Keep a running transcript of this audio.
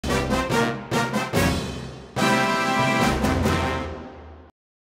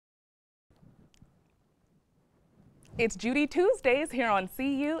It's Judy Tuesdays here on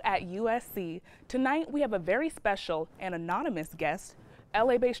See You at USC. Tonight we have a very special and anonymous guest,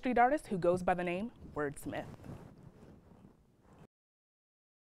 LA-based street artist who goes by the name Wrdsmth.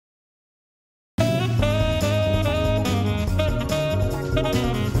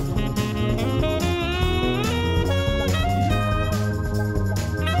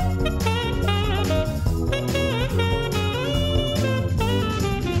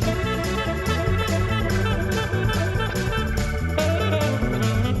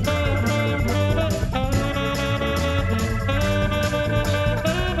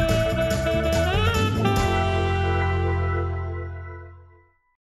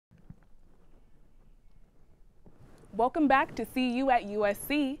 Welcome back to See You at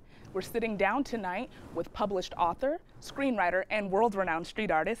USC. We're sitting down tonight with published author, screenwriter, and world-renowned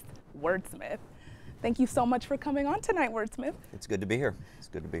street artist, Wrdsmth. Thank you so much for coming on tonight, Wrdsmth. It's good to be here. It's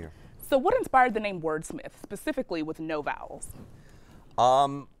good to be here. So what inspired the name Wrdsmth, specifically with no vowels?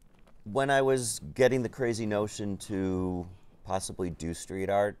 When I was getting the crazy notion to possibly do street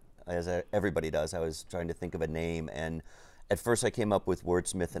art, as everybody does, I was trying to think of a name, and at first I came up with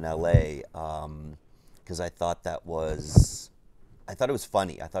Wrdsmth in LA, because I thought it was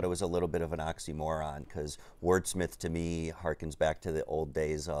funny. I thought it was a little bit of an oxymoron, because wordsmith to me harkens back to the old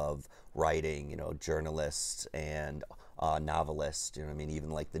days of writing, you know, journalists and novelists, you know what I mean, even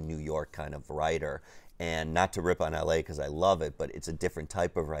like the New York kind of writer. And not to rip on LA because I love it, but it's a different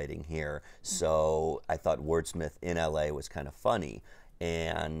type of writing here. So I thought wordsmith in LA was kind of funny.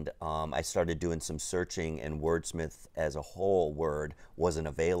 And I started doing some searching, and wordsmith as a whole word wasn't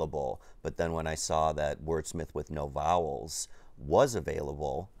available. But then when I saw that wordsmith with no vowels was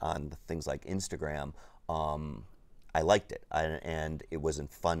available on things like Instagram, I liked it. And it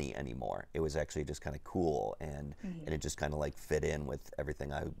wasn't funny anymore. It was actually just kind of cool, and it just kind of like fit in with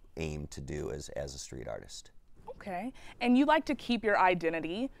everything I aimed to do as a street artist. Okay, and you like to keep your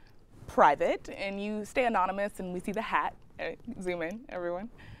identity private, and you stay anonymous, and we see the hat. Zoom in, everyone.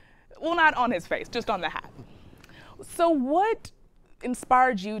 Well, not on his face, just on the hat. So what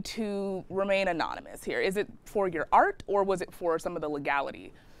inspired you to remain anonymous here? Is it for your art, or was it for some of the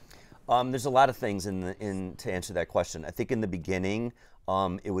legality? There's a lot of things to answer that question. I think in the beginning,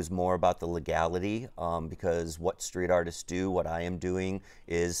 it was more about the legality, because what street artists do, what I am doing,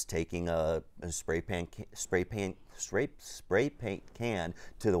 is taking a spray paint can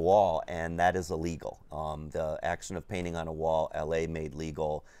to the wall, and that is illegal. The action of painting on a wall, LA made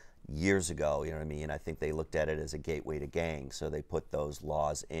legal years ago, you know what I mean? I think they looked at it as a gateway to gangs, so they put those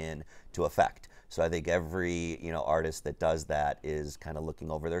laws into effect. So I think every, you know, artist that does that is kind of looking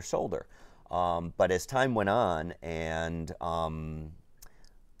over their shoulder. But as time went on, and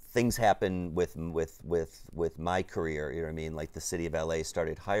things happened with my career, you know what I mean? Like the city of LA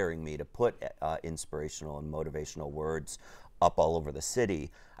started hiring me to put inspirational and motivational words up all over the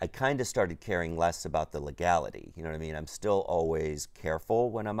city. I kind of started caring less about the legality, you know what I mean? I'm still always careful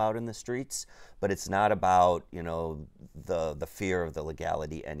when I'm out in the streets, but it's not about, you know, the fear of the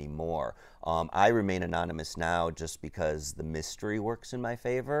legality anymore. I remain anonymous now just because the mystery works in my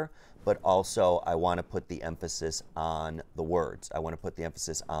favor, but also I want to put the emphasis on the words. I want to put the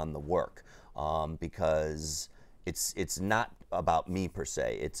emphasis on the work, because it's not about me per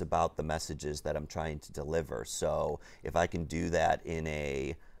se, it's about the messages that I'm trying to deliver. So if I can do that in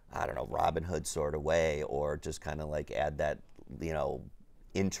a, I don't know, Robin Hood sort of way, or just kind of like add that, you know,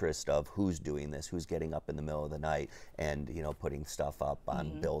 interest of who's doing this, who's getting up in the middle of the night and, you know, putting stuff up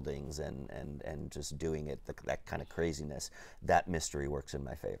on buildings and just doing it, that kind of craziness, that mystery works in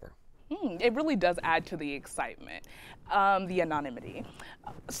my favor. It really does add to the excitement, the anonymity.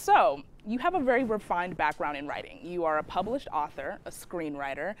 So, you have a very refined background in writing. You are a published author, a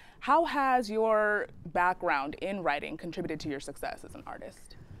screenwriter. How has your background in writing contributed to your success as an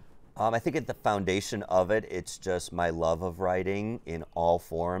artist? I think at the foundation of it, it's just my love of writing in all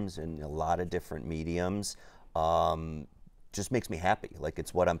forms, in a lot of different mediums. Just makes me happy. Like,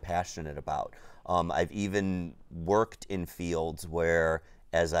 it's what I'm passionate about. I've even worked in fields where,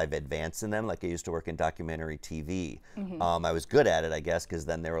 as I've advanced in them, like I used to work in documentary TV. I was good at it, I guess, because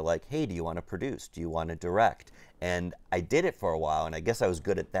then they were like, hey, do you want to produce? Do you want to direct? And I did it for a while, and I guess I was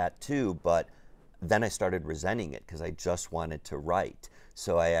good at that too, but then I started resenting it because I just wanted to write.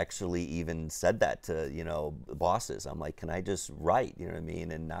 So I actually even said that to, you know, bosses. I'm like, can I just write, you know what I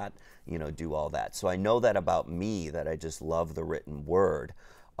mean, and not, you know, do all that. So I know that about me, that I just love the written word.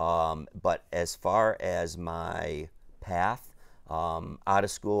 But as far as my path, out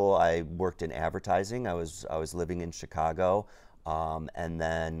of school, I worked in advertising. I was living in Chicago. And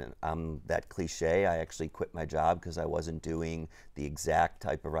then that cliche, I actually quit my job because I wasn't doing the exact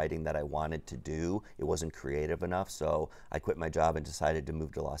type of writing that I wanted to do. It wasn't creative enough, so I quit my job and decided to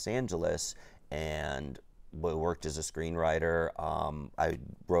move to Los Angeles and worked as a screenwriter. I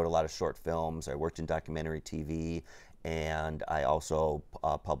wrote a lot of short films. I worked in documentary TV, and I also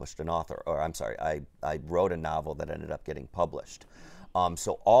published an author, or I'm sorry, I wrote a novel that ended up getting published.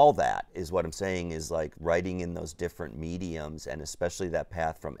 So all that is what I'm saying is like writing in those different mediums, and especially that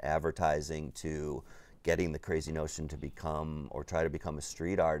path from advertising to getting the crazy notion to become or try to become a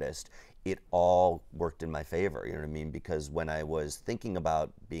street artist, it all worked in my favor, you know what I mean? Because when I was thinking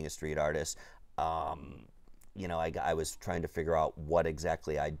about being a street artist, you know, I was trying to figure out what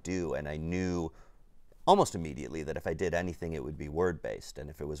exactly I'd do, and I knew almost immediately that if I did anything, it would be word-based, and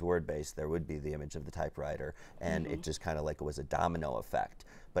if it was word-based, there would be the image of the typewriter, and it just kind of like it was a domino effect.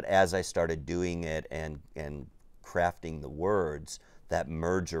 But as I started doing it and crafting the words, that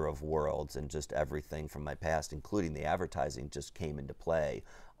merger of worlds and just everything from my past, including the advertising, just came into play,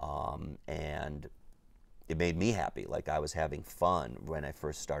 and it made me happy. Like I was having fun when I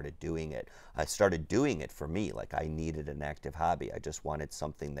first started doing it. I started doing it for me, like I needed an active hobby. I just wanted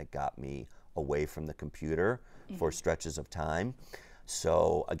something that got me away from the computer for stretches of time.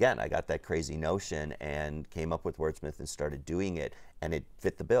 So again, I got that crazy notion and came up with Wrdsmth and started doing it, and it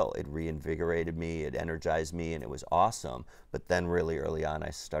fit the bill. It reinvigorated me, it energized me, and it was awesome. But then really early on, I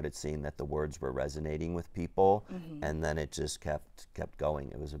started seeing that the words were resonating with people, and then it just kept going.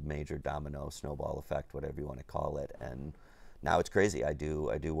 It was a major domino, snowball effect, whatever you want to call it. And now it's crazy. I do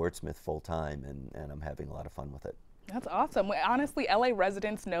Wrdsmth full time, and I'm having a lot of fun with it. That's awesome. Honestly, LA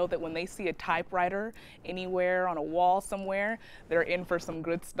residents know that when they see a typewriter anywhere on a wall somewhere, they're in for some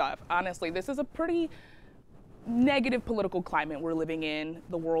good stuff. Honestly, this is a pretty negative political climate we're living in.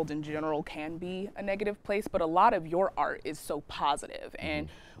 The world in general can be a negative place, but a lot of your art is so positive. And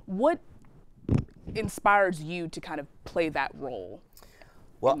what inspires you to kind of play that role?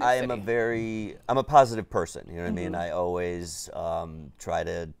 Well, I'm a positive person, you know what I mean? I always try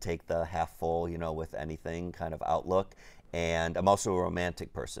to take the half full, you know, with anything kind of outlook. And I'm also a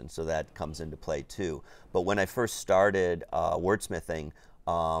romantic person, so that comes into play too. But when I first started wordsmithing,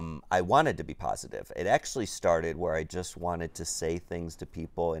 I wanted to be positive. It actually started where I just wanted to say things to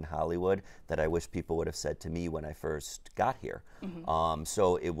people in Hollywood that I wish people would have said to me when I first got here.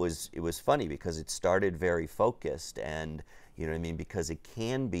 So it was funny because it started very focused, and you know what I mean, because it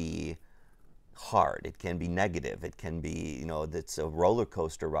can be hard, it can be negative, it can be, you know, it's a roller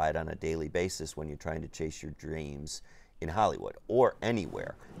coaster ride on a daily basis when you're trying to chase your dreams in Hollywood or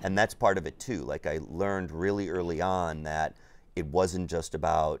anywhere. And that's part of it too. Like I learned really early on that it wasn't just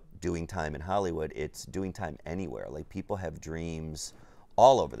about doing time in Hollywood, it's doing time anywhere. Like people have dreams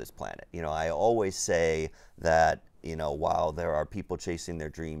all over this planet. You know, I always say that, you know, while there are people chasing their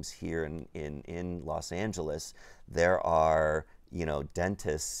dreams here in Los Angeles, there are, you know,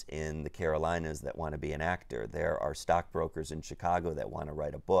 dentists in the Carolinas that want to be an actor. There are stockbrokers in Chicago that want to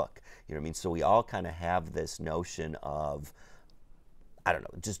write a book. You know what I mean? So we all kind of have this notion of, I don't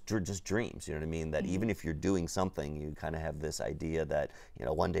know, just dreams, you know what I mean? That even if you're doing something, you kind of have this idea that, you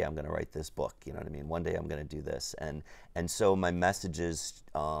know, one day I'm going to write this book, you know what I mean? One day I'm going to do this. And so my messages,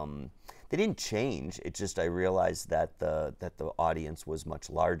 they didn't change. It's just I realized that the audience was much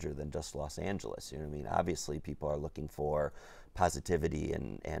larger than just Los Angeles, you know what I mean? Obviously people are looking for positivity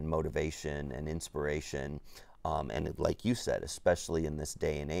and motivation and inspiration. And like you said, especially in this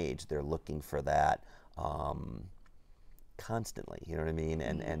day and age, they're looking for that constantly, you know what I mean?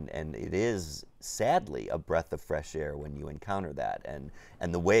 And it is sadly a breath of fresh air when you encounter that.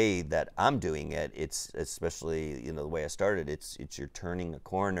 And the way that I'm doing it, it's especially, you know, the way I started, it's you're turning a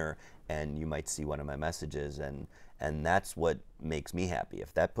corner and you might see one of my messages, and that's what makes me happy.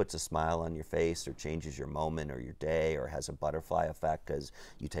 If that puts a smile on your face or changes your moment or your day or has a butterfly effect because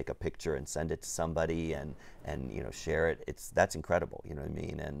you take a picture and send it to somebody and you know, share it, that's incredible, you know what I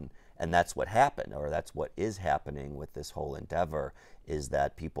mean? And that's what happened, or that's what is happening with this whole endeavor, is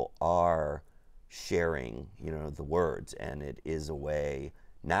that people are sharing, you know, the words, and it is a way,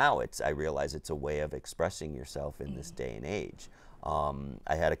 now I realize it's a way of expressing yourself in this day and age.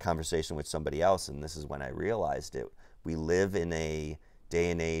 I had a conversation with somebody else, and this is when I realized it. We live in a day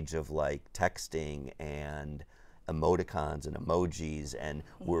and age of like texting and emoticons and emojis, and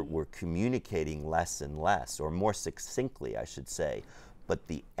we're communicating less and less, or more succinctly, I should say. But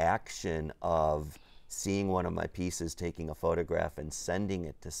the action of seeing one of my pieces, taking a photograph and sending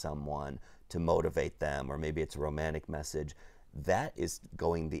it to someone to motivate them, or maybe it's a romantic message, that is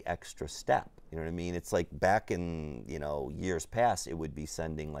going the extra step. You know what I mean? It's like back in, you know, years past, it would be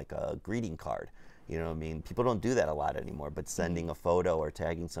sending like a greeting card. You know what I mean? People don't do that a lot anymore, but sending a photo or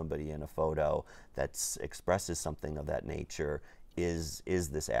tagging somebody in a photo that expresses something of that nature is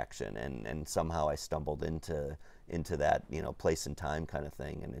this action, and somehow I stumbled into that, you know, place and time kind of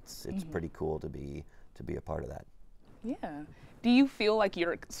thing, and it's pretty cool to be a part of that. Yeah. Do you feel like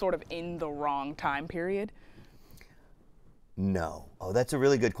you're sort of in the wrong time period? No. Oh, that's a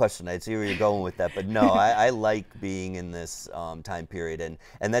really good question. I see where you're going with that, but no, I like being in this time period,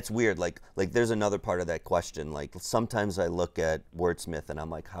 and that's weird. Like there's another part of that question. Like sometimes I look at Wrdsmth and I'm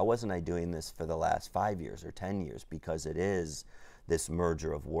like, how wasn't I doing this for the last 5 years or 10 years? Because it is this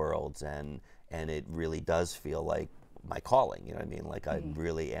merger of worlds, and it really does feel like my calling, you know what I mean? Like I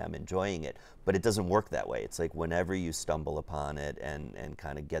really am enjoying it, but it doesn't work that way. It's like whenever you stumble upon it and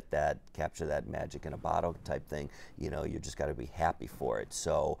kind of capture that magic in a bottle type thing, you know, you just got to be happy for it.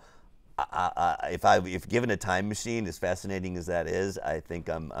 So if given a time machine, as fascinating as that is, I think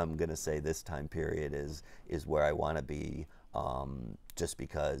I'm gonna say this time period is where I want to be, just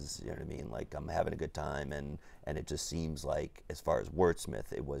because, you know what I mean, like I'm having a good time, and it just seems like, as far as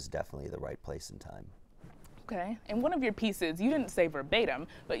Wrdsmth, it was definitely the right place and time. Okay. In one of your pieces, you didn't say verbatim,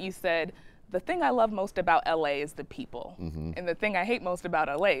 but you said, the thing I love most about LA is the people. And the thing I hate most about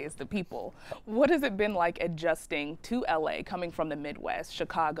LA is the people. What has it been like adjusting to LA, coming from the Midwest,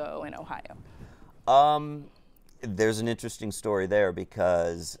 Chicago, and Ohio? There's an interesting story there,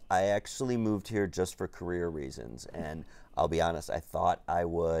 because I actually moved here just for career reasons, and I'll be honest, I thought I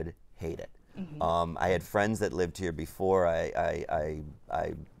would hate it. I had friends that lived here before I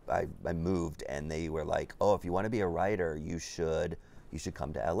moved, and they were like, "Oh, if you want to be a writer, you should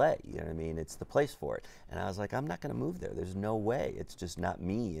come to LA. You know what I mean? It's the place for it." And I was like, "I'm not going to move there. There's no way. It's just not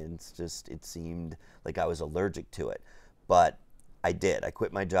me." And it seemed like I was allergic to it. But I did. I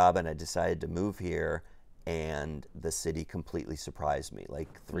quit my job and I decided to move here, and the city completely surprised me. Like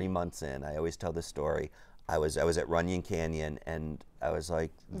 3 months in, I always tell this story. I was at Runyon Canyon, and I was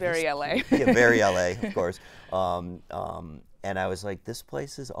like, Very LA. Yeah, very LA, of course. And I was like, this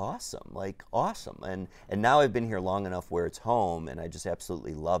place is awesome, like awesome. And now I've been here long enough where it's home, and I just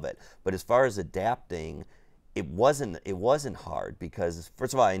absolutely love it. But as far as adapting, it wasn't hard, because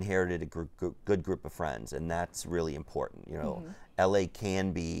first of all, I inherited a good group of friends, and that's really important. You know, LA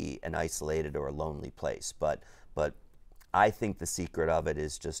can be an isolated or a lonely place, but I think the secret of it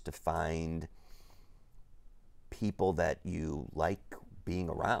is just to find people that you like being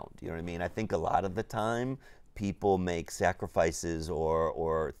around. You know what I mean? I think a lot of the time people make sacrifices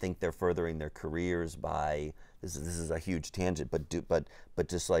or think they're furthering their careers by, this is a huge tangent, but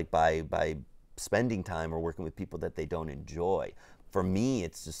just like by spending time or working with people that they don't enjoy. For me,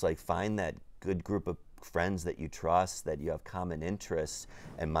 it's just like, find that good group of friends that you trust, that you have common interests.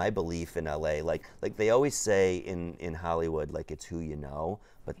 And my belief in LA, like they always say in Hollywood, like it's who you know,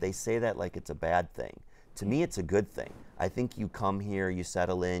 but they say that like it's a bad thing. To me, it's a good thing. I think you come here, you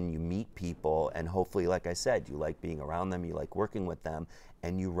settle in, you meet people, and hopefully, like I said, you like being around them, you like working with them,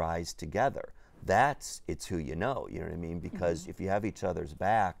 and you rise together. It's who you know what I mean? Because if you have each other's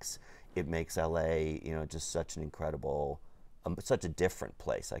backs, it makes LA, you know, just such an incredible, such a different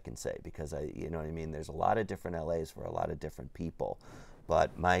place, I can say, because you know what I mean? There's a lot of different LAs for a lot of different people.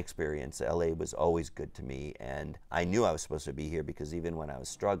 But my experience, LA was always good to me, and I knew I was supposed to be here, because even when I was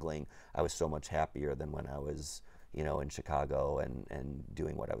struggling, I was so much happier than when I was, you know, in Chicago and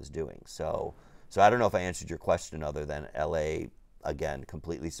doing what I was doing. So I don't know if I answered your question, other than LA, again,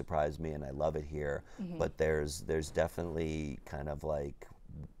 completely surprised me, and I love it here. But there's definitely kind of like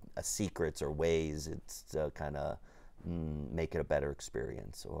secrets or ways it's to kind of make it a better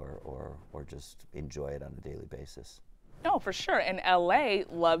experience, or just enjoy it on a daily basis. No, for sure. And LA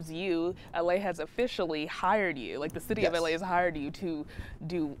loves you. LA has officially hired you. Like the city of LA has hired you to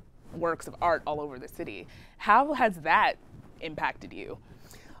do works of art all over the city. How has that impacted you?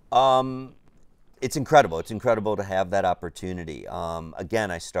 It's incredible. It's incredible to have that opportunity. Again,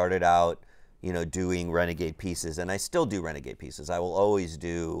 I started out, you know, doing renegade pieces, and I still do renegade pieces. I will always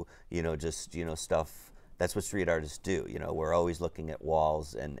do, you know, just, you know, stuff. That's what street artists do. You know, we're always looking at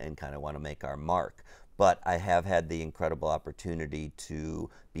walls and kind of want to make our mark. But I have had the incredible opportunity to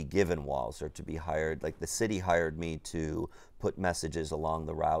be given walls, or to be hired. Like the city hired me to put messages along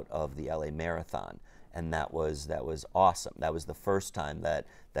the route of the LA Marathon, and that was awesome. That was the first time that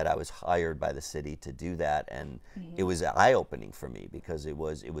I was hired by the city to do that, and it was eye-opening for me, because it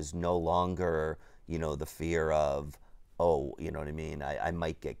was no longer, you know, the fear of, oh, you know what I mean, I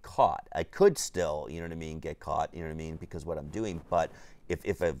might get caught. I could still, you know what I mean, get caught, you know what I mean, because what I'm doing. But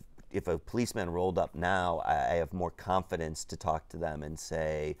if a if a policeman rolled up now, I have more confidence to talk to them and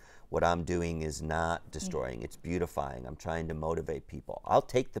say, what I'm doing is not destroying, it's beautifying. I'm trying to motivate people. I'll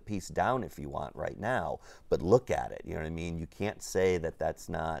take the piece down if you want right now, but look at it, you know what I mean? You can't say that that's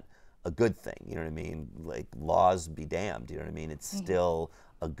not a good thing, you know what I mean? Like, laws be damned, you know what I mean? It's still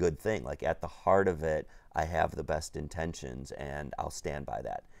a good thing. Like, at the heart of it, I have the best intentions, and I'll stand by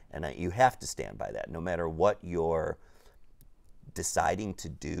that. And you have to stand by that. No matter what you're deciding to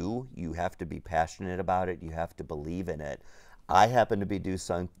do, you have to be passionate about it, you have to believe in it. I happen to be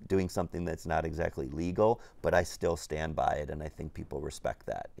doing something that's not exactly legal, but I still stand by it, and I think people respect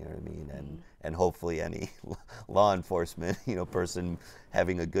that, you know what I mean? And hopefully any law enforcement, you know, person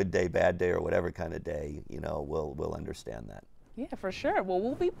having a good day, bad day, or whatever kind of day, you know, will understand that. Yeah, for sure. Well,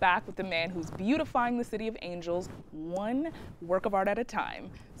 we'll be back with the man who's beautifying the City of Angels, one work of art at a time.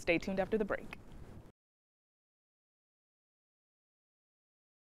 Stay tuned after the break.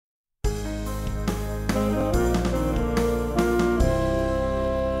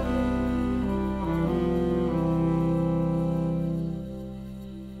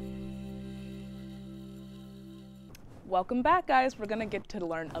 Welcome back, guys. We're gonna get to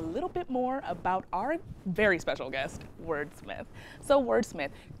learn a little bit more about our very special guest, Wrdsmth. So Wrdsmth,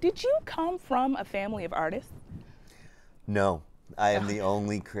 did you come from a family of artists? No, I am the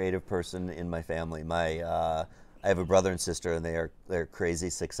only creative person in my family. I have a brother and sister, and they're crazy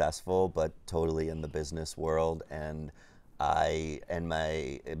successful, but totally in the business world. And my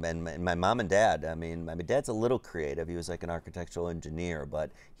mom and dad. I mean, my dad's a little creative. He was like an architectural engineer, but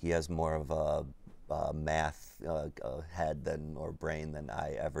he has more of a math head or brain than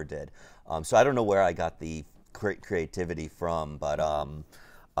I ever did. So I don't know where I got the creativity from, but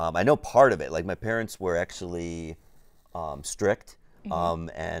I know part of it. Like, my parents were actually strict,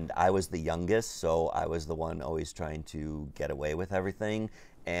 and I was the youngest, so I was the one always trying to get away with everything.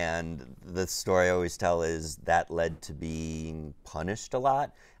 And the story I always tell is that led to being punished a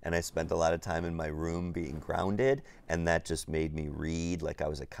lot, and I spent a lot of time in my room being grounded, and that just made me read. Like, I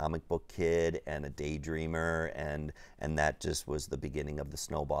was a comic book kid and a daydreamer, and that just was the beginning of the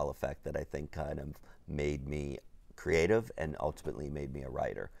snowball effect that I think kind of made me creative and ultimately made me a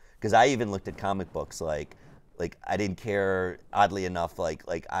writer. Because I even looked at comic books like I didn't care, oddly enough, like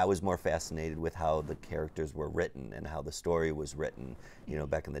I was more fascinated with how the characters were written and how the story was written, you know,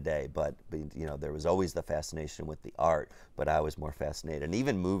 back in the day. But you know, there was always the fascination with the art, but I was more fascinated. And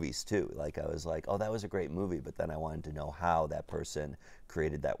even movies too. Like, I was like, oh, that was a great movie, but then I wanted to know how that person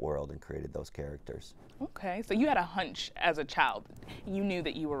created that world and created those characters. Okay, so you had a hunch as a child. You knew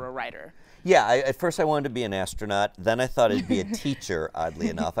that you were a writer. Yeah, at first I wanted to be an astronaut. Then I thought I'd be a teacher. Oddly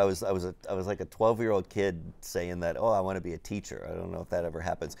enough, I was like a 12-year-old kid saying that, oh, I want to be a teacher. I don't know if that ever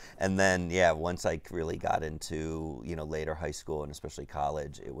happens. And then, yeah, once I really got into, you know, later high school and especially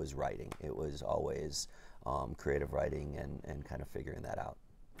college, it was writing. It was always creative writing and kind of figuring that out.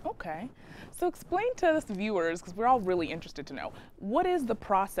 Okay, so explain to us viewers, because we're all really interested to know, what is the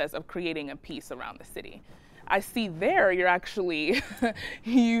process of creating a piece around the city? I see there you're actually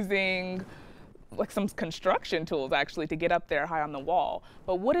using like some construction tools actually to get up there high on the wall.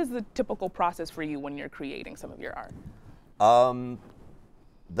 But what is the typical process for you when you're creating some of your art?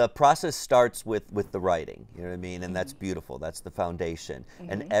 The process starts with the writing, you know what I mean? And that's beautiful. That's the foundation.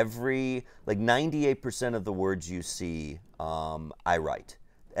 And like 98% of the words you see, I write.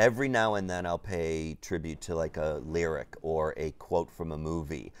 Every now and then I'll pay tribute to like a lyric or a quote from a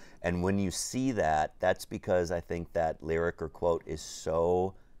movie. And when you see that, that's because I think that lyric or quote is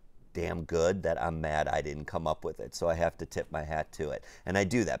so damn good that I'm mad I didn't come up with it. So I have to tip my hat to it. And I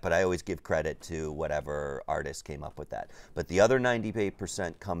do that, but I always give credit to whatever artist came up with that. But the other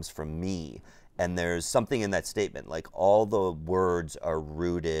 98% comes from me. And there's something in that statement, like all the words are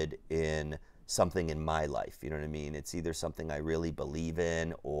rooted in something in my life, you know what I mean? It's either something I really believe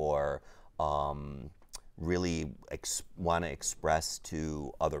in or really want to express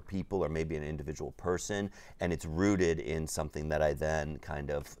to other people or maybe an individual person, and it's rooted in something that I then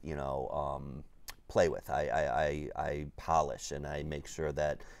kind of, you know, play with. I polish and I make sure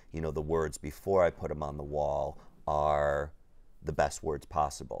that, you know, the words before I put them on the wall are the best words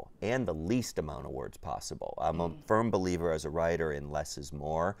possible and the least amount of words possible. I'm a firm believer as a writer in less is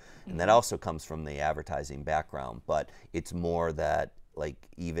more, and that also comes from the advertising background, but it's more that, like,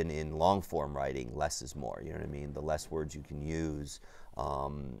 even in long form writing, less is more, you know what I mean? The less words you can use,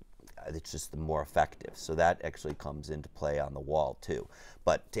 it's just the more effective. So that actually comes into play on the wall too.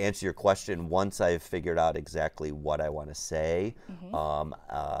 But to answer your question, once I've figured out exactly what I want to say,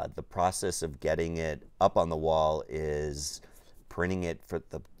 the process of getting it up on the wall is printing it for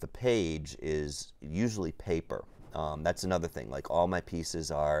the page is usually paper. That's another thing. Like all my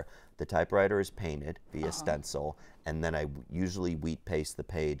pieces are, the typewriter is painted via stencil, and then I usually wheat paste the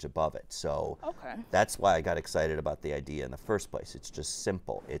page above it. So that's why I got excited about the idea in the first place. It's just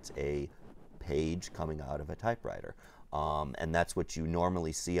simple. It's a page coming out of a typewriter. And that's what you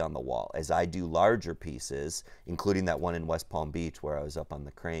normally see on the wall. As I do larger pieces, including that one in West Palm Beach where I was up on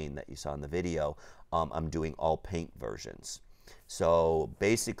the crane that you saw in the video, I'm doing all paint versions. So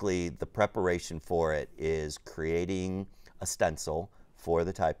basically the preparation for it is creating a stencil for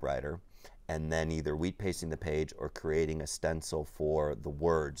the typewriter, and then either wheat pasting the page or creating a stencil for the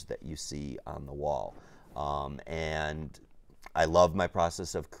words that you see on the wall. And I love my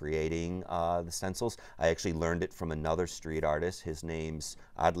process of creating the stencils. I actually learned it from another street artist. His name's,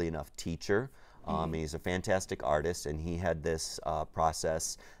 oddly enough, Teacher. He's a fantastic artist, and he had this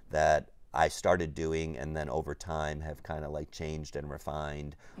process that I started doing, and then over time have kind of like changed and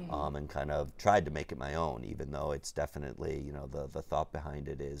refined, and kind of tried to make it my own, even though it's definitely, you know, the thought behind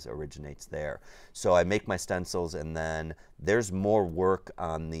it originates there. So I make my stencils, and then there's more work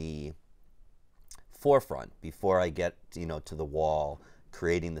on the forefront before I get, you know, to the wall,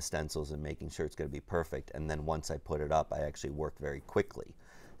 creating the stencils and making sure it's going to be perfect. And then once I put it up, I actually work very quickly.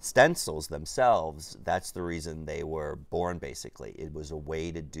 Stencils themselves, that's the reason they were born, basically. It was a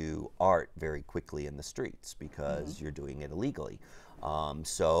way to do art very quickly in the streets because you're doing it illegally.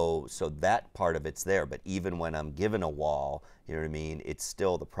 So that part of it's there, but even when I'm given a wall, you know what I mean, it's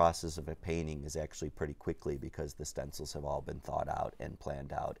still, the process of a painting is actually pretty quickly because the stencils have all been thought out and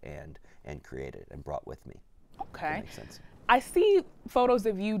planned out and created and brought with me. Okay. That makes sense. I see photos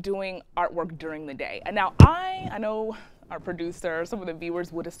of you doing artwork during the day. And now I know our producer, some of the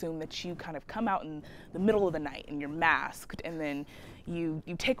viewers would assume that you kind of come out in the middle of the night and you're masked, and then you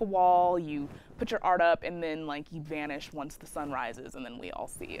take a wall, you put your art up, and then like you vanish once the sun rises, and then we all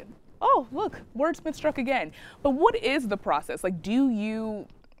see it. Oh, look, Wrdsmth struck again. But what is the process? Like, do you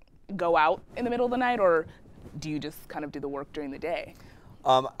go out in the middle of the night, or do you just kind of do the work during the day?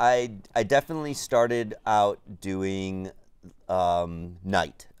 I definitely started out doing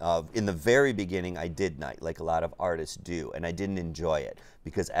night. In the very beginning, I did night, like a lot of artists do, and I didn't enjoy it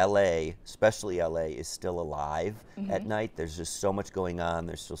because LA, especially LA, is still alive at night. There's just so much going on.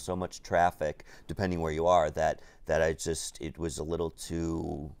 There's still so much traffic, depending where you are, that it was a little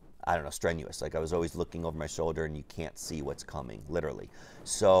too, I don't know, strenuous. Like I was always looking over my shoulder and you can't see what's coming, literally.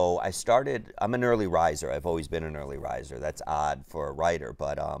 So I'm an early riser. I've always been an early riser. That's odd for a writer,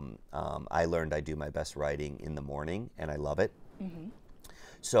 but I learned I do my best writing in the morning, and I love it.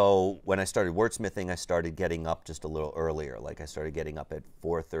 So when I started wordsmithing, I started getting up just a little earlier. Like I started getting up at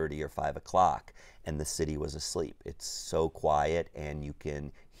 4:30 or 5 o'clock, and the city was asleep. It's so quiet, and you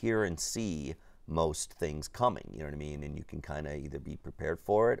can hear and see most things coming, you know what I mean? And you can kind of either be prepared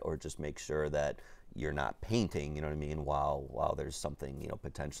for it or just make sure that you're not painting, you know what I mean, while there's something, you know,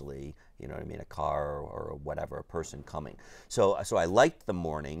 potentially, you know what I mean, a car or whatever, a person coming. So I liked the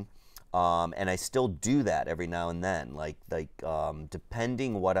morning, and I still do that every now and then. Like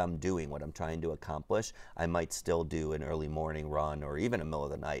depending what I'm doing, what I'm trying to accomplish, I might still do an early morning run or even a middle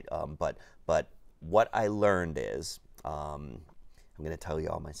of the night. But what I learned is, I'm going to tell you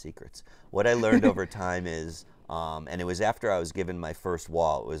all my secrets. What I learned over time is, and it was after I was given my first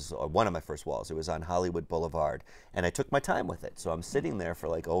wall. It was one of my first walls. It was on Hollywood Boulevard, and I took my time with it. So I'm sitting there for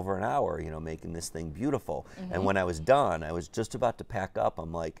like over an hour, you know, making this thing beautiful. And when I was done, I was just about to pack up.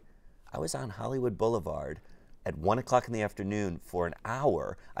 I'm like, I was on Hollywood Boulevard at 1 o'clock in the afternoon for an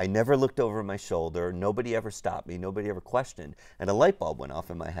hour. I never looked over my shoulder. Nobody ever stopped me. Nobody ever questioned. And a light bulb went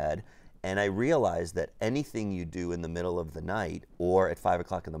off in my head. And I realized that anything you do in the middle of the night or at 5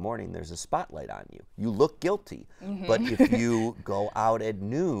 o'clock in the morning, there's a spotlight on you. You look guilty. But if you go out at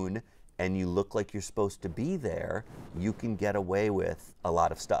noon and you look like you're supposed to be there, you can get away with a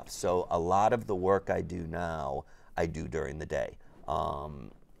lot of stuff. So a lot of the work I do now, I do during the day.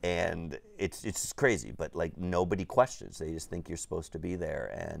 And it's crazy, but like nobody questions. They just think you're supposed to be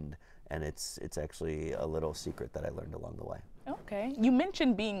there, and it's actually a little secret that I learned along the way. Okay. You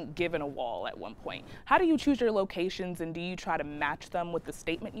mentioned being given a wall at one point. How do you choose your locations, and do you try to match them with the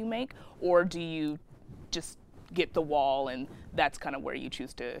statement you make, or do you just get the wall and that's kind of where you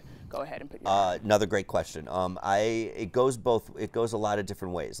choose to go ahead and put your Another great question. It goes a lot of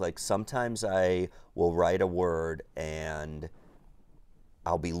different ways. Like sometimes I will write a word and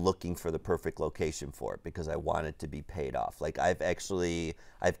I'll be looking for the perfect location for it because I want it to be paid off. Like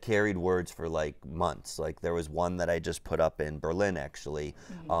I've carried words for like months. Like there was one that I just put up in Berlin actually,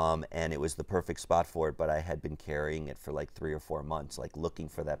 and it was the perfect spot for it, but I had been carrying it for like 3 or 4 months, like looking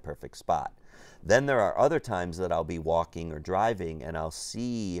for that perfect spot. Then there are other times that I'll be walking or driving and I'll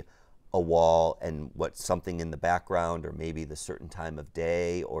see a wall and what's something in the background, or maybe the certain time of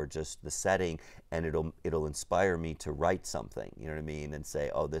day, or just the setting, and it'll inspire me to write something. You know what I mean? And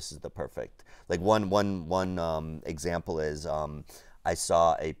say, oh, this is the perfect. Like one example is. I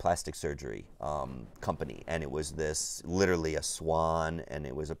saw a plastic surgery company, and it was this literally a swan, and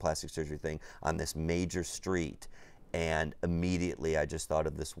it was a plastic surgery thing on this major street. And immediately I just thought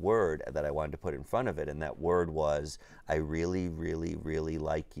of this word that I wanted to put in front of it, and that word was, I really, really, really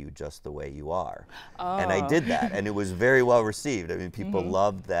like you just the way you are. Oh. And I did that, and it was very well received. I mean, people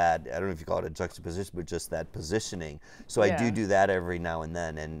loved that. I don't know if you call it a juxtaposition, but just that positioning. So I do that every now and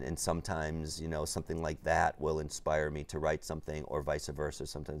then, and sometimes, you know, something like that will inspire me to write something, or vice versa.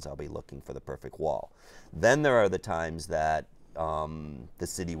 Sometimes I'll be looking for the perfect wall. Then there are the times that the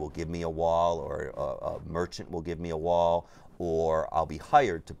city will give me a wall, or a merchant will give me a wall, or I'll be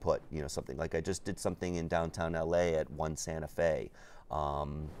hired to put, you know, something. Like I just did something in downtown LA at 1 Santa Fe,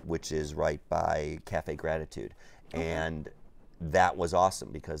 which is right by Cafe Gratitude. Okay. And that was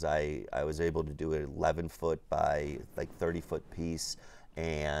awesome because I was able to do an 11-foot by like 30-foot piece,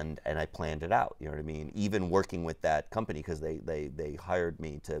 and I planned it out, you know what I mean? Even working with that company, because they hired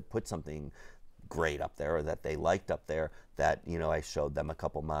me to put something great up there, or that they liked up there, that, you know, I showed them a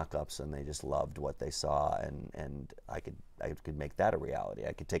couple mock-ups and they just loved what they saw, and I could make that a reality.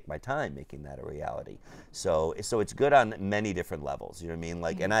 I could take my time making that a reality. So it's good on many different levels, you know what I mean?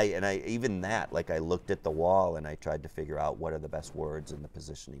 Like, and I even that, like I looked at the wall and I tried to figure out what are the best words and the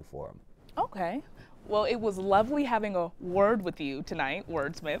positioning for them. Okay. Well, it was lovely having a word with you tonight,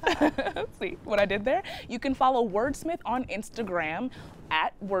 Wrdsmth. See what I did there? You can follow Wrdsmth on Instagram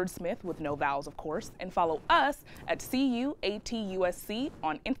at Wrdsmth, with no vowels, of course, and follow us at CUATUSC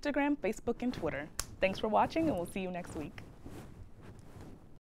on Instagram, Facebook, and Twitter. Thanks for watching, and we'll see you next week.